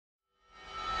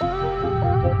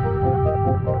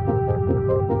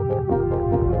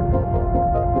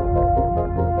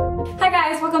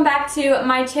to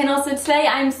my channel. So today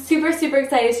I'm super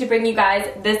excited to bring you guys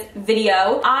this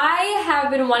video. I have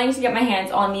been wanting to get my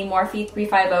hands on the Morphe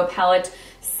 35O palette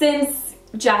since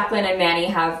Jacqueline and Manny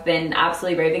have been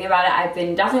absolutely raving about it. I've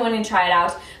been definitely wanting to try it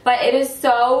out, but it is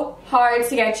so hard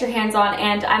to get your hands on,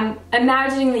 and I'm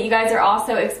imagining that you guys are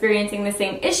also experiencing the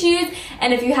same issues.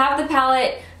 And if you have the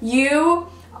palette, you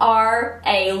are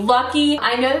a lucky.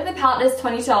 I know that the palette is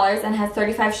 $20 and has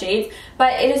 35 shades,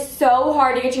 but it is so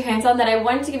hard to get your hands on that I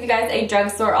wanted to give you guys a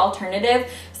drugstore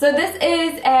alternative. So this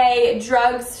is a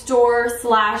drugstore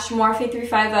slash Morphe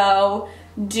 35O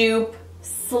dupe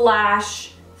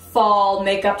slash fall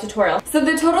makeup tutorial. So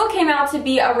the total came out to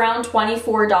be around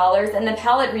 $24 and the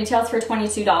palette retails for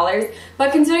 $22,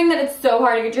 but considering that it's so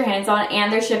hard to get your hands on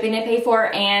and there's shipping to pay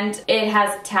for and it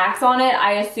has tax on it,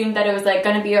 I assumed that it was like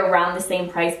gonna be around the same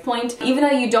price point. Even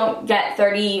though you don't get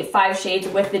 35 shades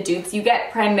with the dupes, you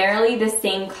get primarily the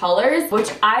same colors, which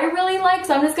I really like.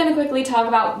 So I'm just gonna quickly talk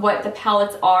about what the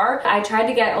palettes are. I tried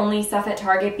to get only stuff at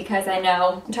Target because I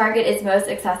know Target is most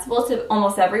accessible to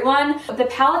almost everyone. The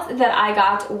palettes that I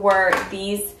got were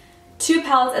these two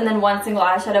palettes and then one single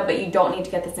eyeshadow, but you don't need to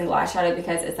get the single eyeshadow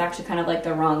because it's actually kind of like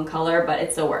the wrong color, but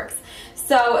it still works.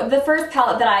 So the first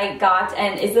palette that I got,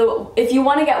 and if you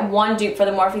want to get one dupe for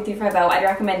the Morphe 35O, I'd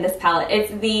recommend this palette.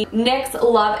 It's the NYX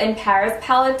Love in Paris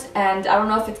palette, and I don't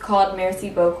know if it's called Merci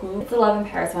Beaucoup. It's the Love in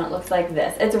Paris one. It looks like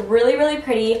this. It's really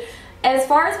pretty. As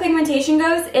far as pigmentation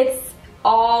goes, it's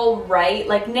all right.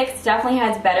 Like NYX definitely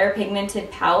has better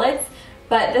pigmented palettes,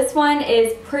 but this one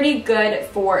is pretty good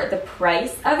for the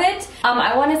price of it.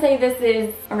 I want to say this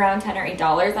is around $10 or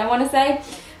 $8, I want to say.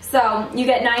 So you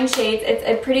get 9 shades. It's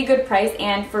a pretty good price,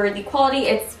 and for the quality,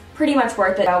 it's pretty much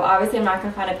worth it. So obviously I'm not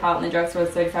going to find a palette in the drugstore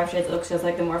with 35 shades. It looks just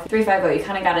like the Morphe 35O. You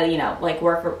kind of got to, you know, like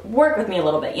work with me a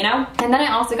little bit, you know? And then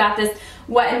I also got this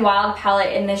Wet n Wild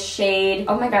palette in the shade,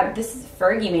 oh my god, this is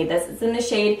Fergie made this. It's in the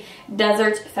shade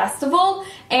Desert Festival,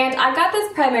 and I got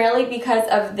this primarily because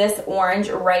of this orange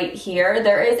right here.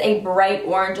 There is a bright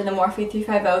orange in the Morphe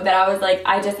 35O that I was like,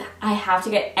 I have to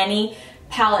get any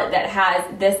palette that has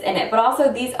this in it. But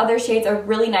also these other shades are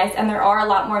really nice, and there are a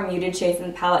lot more muted shades in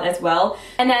the palette as well.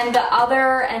 And then the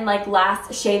other and like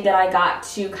last shade that I got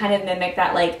to kind of mimic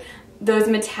that, like those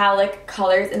metallic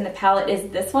colors in the palette, is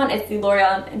this one. It's the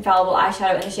L'Oreal Infallible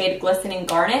eyeshadow in the shade Glistening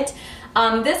Garnet.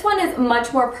 This one is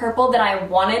much more purple than I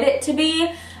wanted it to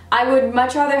be. I would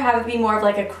much rather have it be more of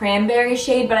like a cranberry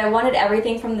shade, but I wanted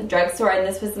everything from the drugstore, and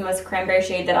this was the most cranberry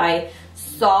shade that I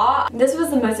saw. This was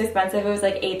the most expensive. It was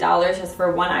like $8 just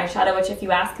for one eyeshadow, which if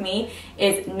you ask me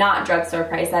is not drugstore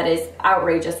price. That is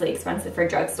outrageously expensive for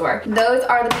drugstore. Those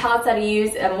are the palettes that I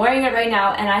use. I'm wearing it right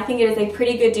now, and I think it is a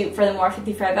pretty good dupe for the Morphe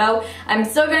 35O. I'm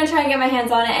still going to try and get my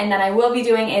hands on it, and then I will be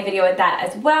doing a video with that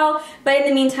as well. But in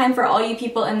the meantime, for all you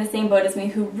people in the same boat as me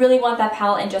who really want that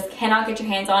palette and just cannot get your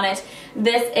hands on it,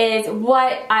 this is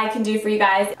what I can do for you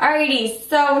guys. Alrighty,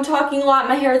 so I'm talking a lot.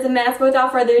 My hair is a mess, but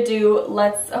without further ado,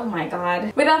 oh my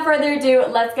god. Without further ado,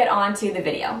 let's get on to the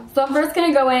video. So I'm first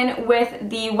going to go in with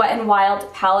the Wet n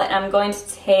Wild palette, and I'm going to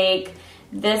take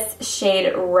this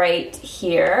shade right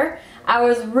here. I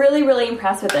was really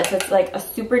impressed with this. It's like a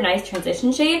super nice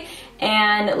transition shade,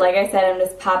 and like I said, I'm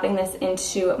just popping this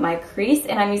into my crease,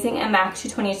 and I'm using a MAC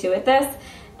 222 with this,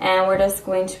 and we're just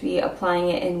going to be applying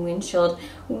it in windshield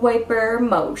wiper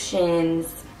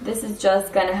motions. This is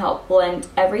just going to help blend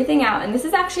everything out, and this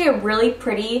is actually a really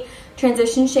pretty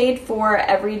transition shade for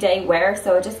everyday wear,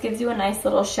 so it just gives you a nice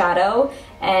little shadow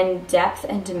and depth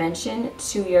and dimension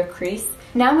to your crease.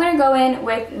 Now I'm going to go in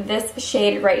with this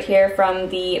shade right here from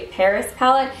the Paris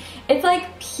palette. It's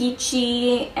like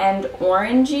peachy and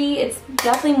orangey. It's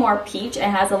definitely more peach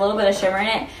and has a little bit of shimmer in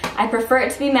it. I prefer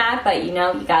it to be matte, but you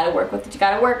know, you gotta work with what you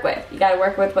gotta work with. You gotta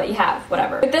work with what you have,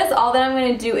 whatever. With this, all that I'm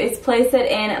gonna do is place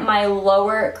it in my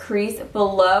lower crease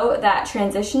below that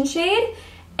transition shade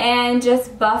and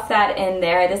just buff that in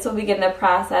there. This will begin the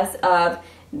process of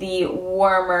the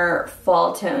warmer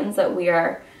fall tones that we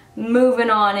are moving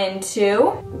on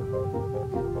into.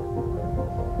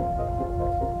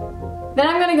 Then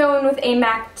I'm going to go in with a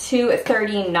MAC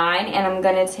 239, and I'm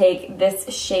going to take this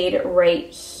shade right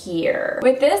here.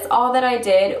 With this, all that I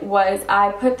did was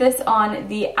I put this on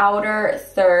the outer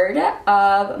third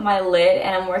of my lid,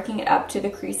 and I'm working it up to the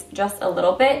crease just a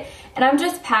little bit, and I'm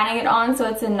just patting it on so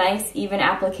it's a nice even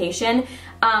application.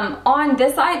 On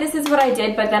this side, this is what I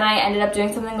did, but then I ended up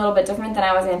doing something a little bit different than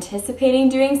I was anticipating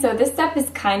doing, so this step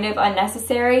is kind of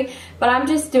unnecessary, but I'm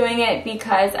just doing it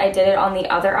because I did it on the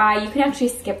other eye. You can actually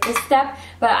skip this step,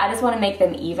 but I just want to make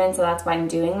them even, so that's why I'm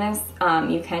doing this.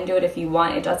 You can do it if you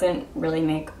want. It doesn't really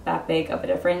make that big of a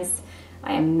difference,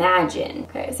 I imagine.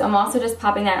 Okay, so I'm also just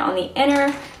popping that on the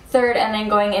inner third, and then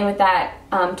going in with that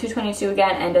 222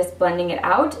 again and just blending it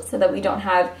out so that we don't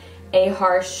have a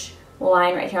harsh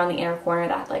line right here on the inner corner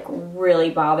that like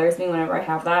really bothers me whenever I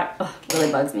have that. Ugh, it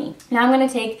really bugs me. Now I'm going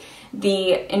to take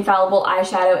the Infallible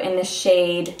eyeshadow in the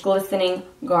shade Glistening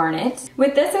Garnet.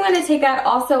 With this, I'm going to take that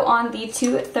also on the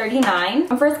 239.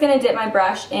 I'm first going to dip my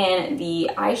brush in the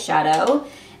eyeshadow,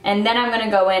 and then I'm going to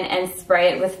go in and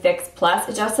spray it with Fix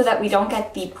Plus, just so that we don't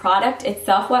get the product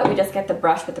itself wet, we just get the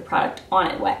brush with the product on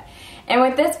it wet. And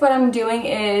with this, what I'm doing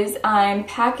is I'm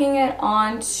packing it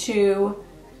onto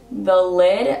the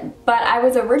lid, but I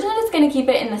was originally just going to keep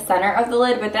it in the center of the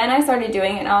lid, but then I started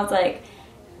doing it and I was like,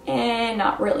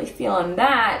 not really feeling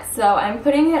that. So I'm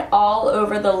putting it all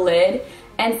over the lid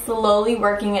and slowly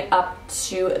working it up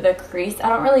to the crease. I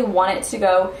don't really want it to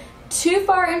go too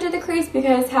far into the crease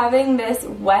because having this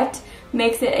wet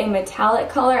makes it a metallic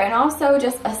color and also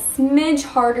just a smidge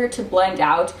harder to blend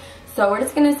out. So we're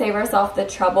just going to save ourselves the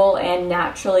trouble and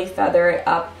naturally feather it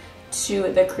up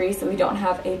to the crease so we don't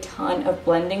have a ton of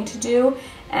blending to do,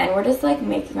 and we're just like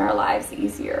making our lives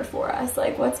easier for us.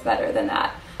 Like, what's better than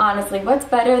that? Honestly, what's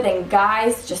better than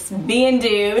guys just being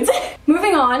dudes?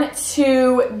 Moving on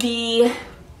to the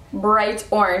bright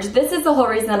orange. This is the whole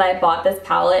reason that I bought this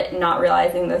palette, not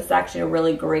realizing this is actually a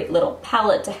really great little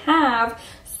palette to have.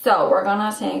 So we're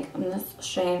gonna take this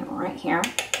shade right here.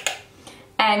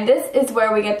 And this is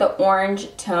where we get the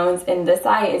orange tones, and this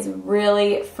eye is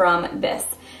really from this.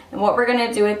 And what we're going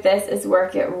to do with this is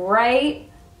work it right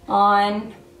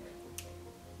on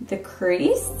the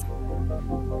crease.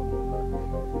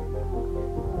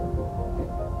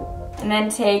 And then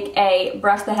take a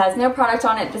brush that has no product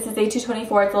on it. This is a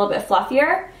 224, it's a little bit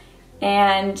fluffier.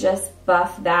 And just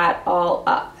buff that all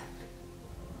up.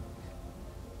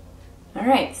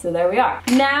 Alright, so there we are.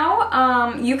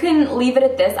 Now, you can leave it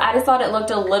at this. I just thought it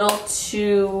looked a little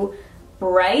too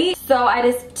bright, so I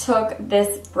just took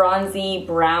this bronzy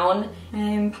brown and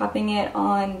I'm popping it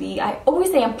on the, I always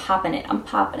say I'm popping it, I'm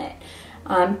popping it.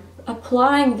 I'm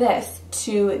applying this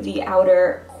to the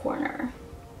outer corner.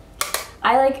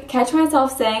 I like catch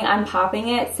myself saying I'm popping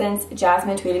it since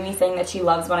Jasmine tweeted me saying that she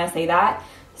loves when I say that.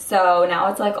 So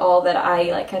now it's like all that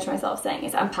I like catch myself saying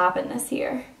is I'm popping this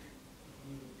here.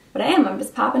 But I'm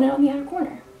just popping it on the outer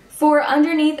corner. For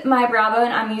underneath my brow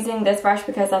bone, I'm using this brush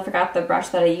because I forgot the brush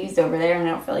that I used over there and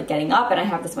I don't feel like getting up, and I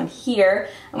have this one here.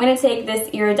 I'm going to take this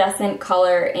iridescent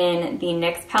color in the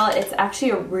NYX palette. It's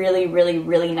actually a really, really,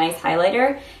 really nice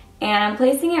highlighter. And I'm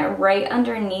placing it right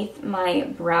underneath my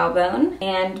brow bone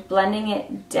and blending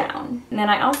it down. And then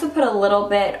I also put a little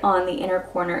bit on the inner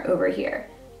corner over here.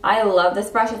 I love this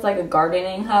brush. It's like a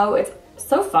gardening hoe. It's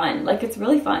so fun. Like, it's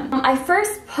really fun. I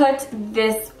first put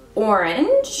this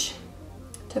orange,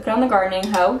 took it on the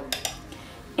gardening hoe,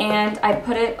 and I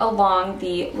put it along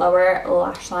the lower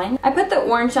lash line. I put the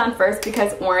orange on first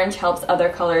because orange helps other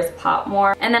colors pop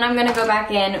more. And then I'm gonna go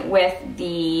back in with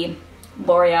the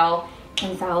L'Oreal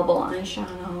Infallible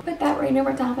eyeshadow. Put that right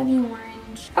over top of the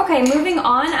orange. Okay, moving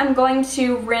on, I'm going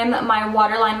to rim my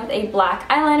waterline with a black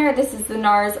eyeliner. This is the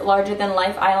NARS Larger Than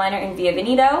Life eyeliner in Via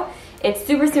Veneto. It's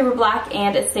super, super black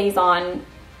and it stays on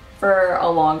for a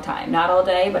long time. Not all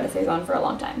day, but it stays on for a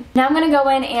long time. Now I'm gonna go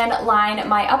in and line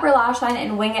my upper lash line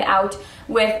and wing it out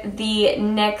with the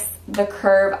NYX The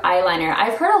Curve eyeliner.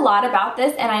 I've heard a lot about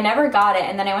this and I never got it,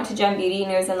 and then I went to Gem Beauty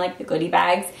and it was in like the goodie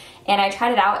bags, and I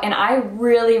tried it out and I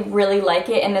really, really like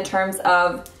it in the terms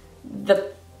of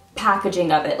the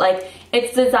packaging of it. Like,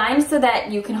 it's designed so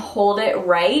that you can hold it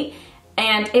right,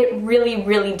 and it really,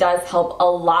 really does help a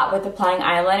lot with applying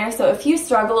eyeliner. So if you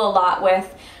struggle a lot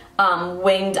with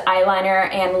winged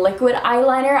eyeliner and liquid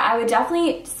eyeliner, I would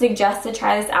definitely suggest to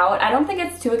try this out. I don't think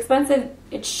it's too expensive.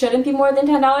 It shouldn't be more than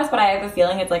 $10, but I have a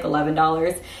feeling it's like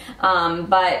 $11.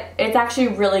 But it's actually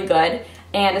really good,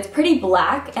 and it's pretty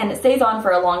black and it stays on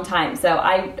for a long time, so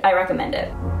I recommend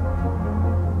it.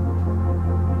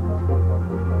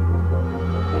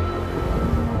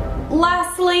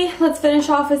 Lastly, let's finish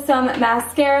off with some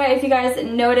mascara. If you guys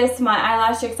noticed, my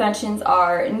eyelash extensions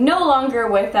are no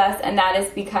longer with us, and that is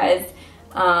because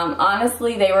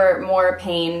honestly they were more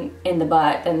pain in the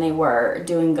butt than they were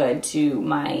doing good to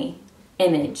my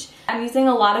image. I'm using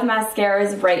a lot of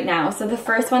mascaras right now. So the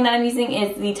first one that I'm using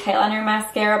is the Tight Liner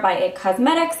Mascara by IT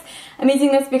Cosmetics. I'm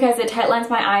using this because it tight lines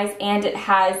my eyes and it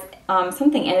has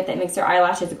something in it that makes your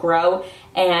eyelashes grow.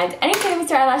 And anything that makes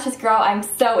your eyelashes grow, I'm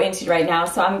so into right now.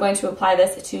 So I'm going to apply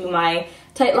this to my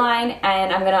tight line,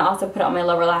 and I'm going to also put it on my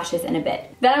lower lashes in a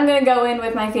bit. Then I'm going to go in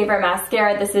with my favorite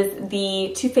mascara. This is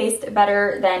the Too Faced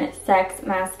Better Than Sex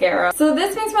Mascara. So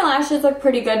this makes my lashes look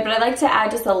pretty good, but I like to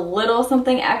add just a little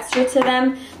something extra to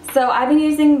them. So I've been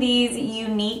using these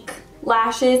Unique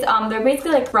lashes. They're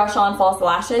basically like brush on false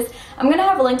lashes. I'm gonna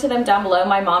have a link to them down below.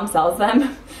 My mom sells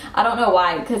them. I don't know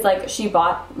why, because like she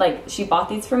bought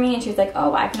these for me and she was like,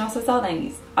 oh, I can also sell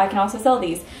these. I can also sell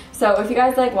these. So if you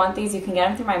guys like want these, you can get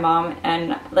them through my mom,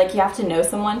 and like you have to know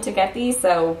someone to get these.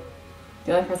 So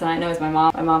the only person I know is my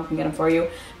mom. My mom can get them for you.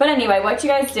 But anyway, what you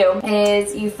guys do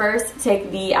is you first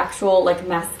take the actual like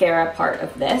mascara part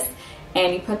of this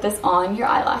and you put this on your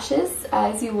eyelashes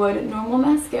as you would normal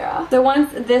mascara. So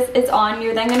once this is on,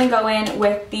 you're then gonna go in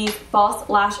with these false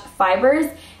lash fibers.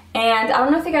 And I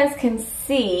don't know if you guys can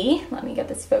see, let me get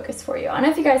this focus for you. I don't know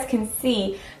if you guys can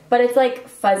see, but it's like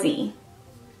fuzzy.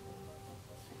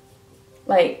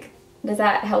 Like, does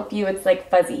that help you? It's like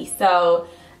fuzzy. So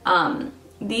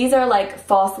these are like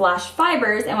false lash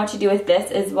fibers, and what you do with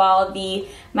this is while the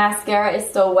mascara is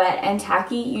still wet and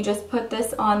tacky, you just put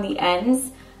this on the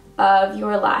ends of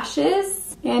your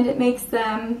lashes and it makes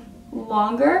them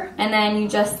longer. And then you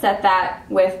just set that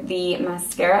with the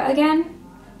mascara again.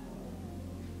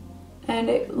 And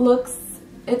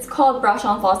it's called brush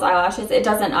on false eyelashes. It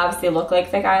doesn't obviously look like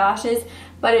fake eyelashes,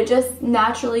 but it just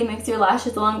naturally makes your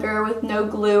lashes longer with no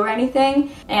glue or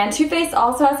anything. And Too Faced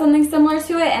also has something similar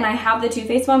to it, and I have the Too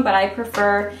Faced one, but I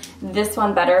prefer this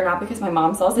one better, not because my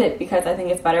mom sells it, because I think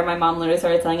it's better. My mom literally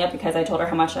started selling it because I told her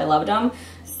how much I loved them.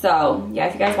 So yeah,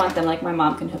 if you guys want them, like my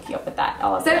mom can hook you up with that.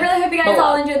 So I really hope you guys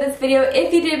all enjoyed this video.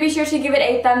 If you did, be sure to give it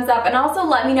a thumbs up, and also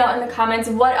let me know in the comments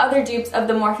what other dupes of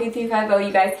the Morphe 35O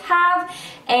you guys have,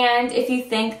 and if you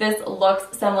think this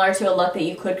looks similar to a look that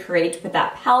you could create with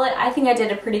that palette. I think I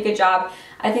did a pretty good job.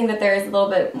 I think that there is a little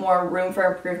bit more room for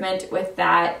improvement with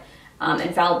that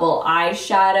infallible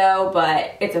eyeshadow,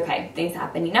 but it's okay. Things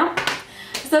happen, you know?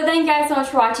 So thank you guys so much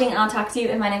for watching, and I'll talk to you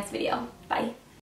in my next video. Bye.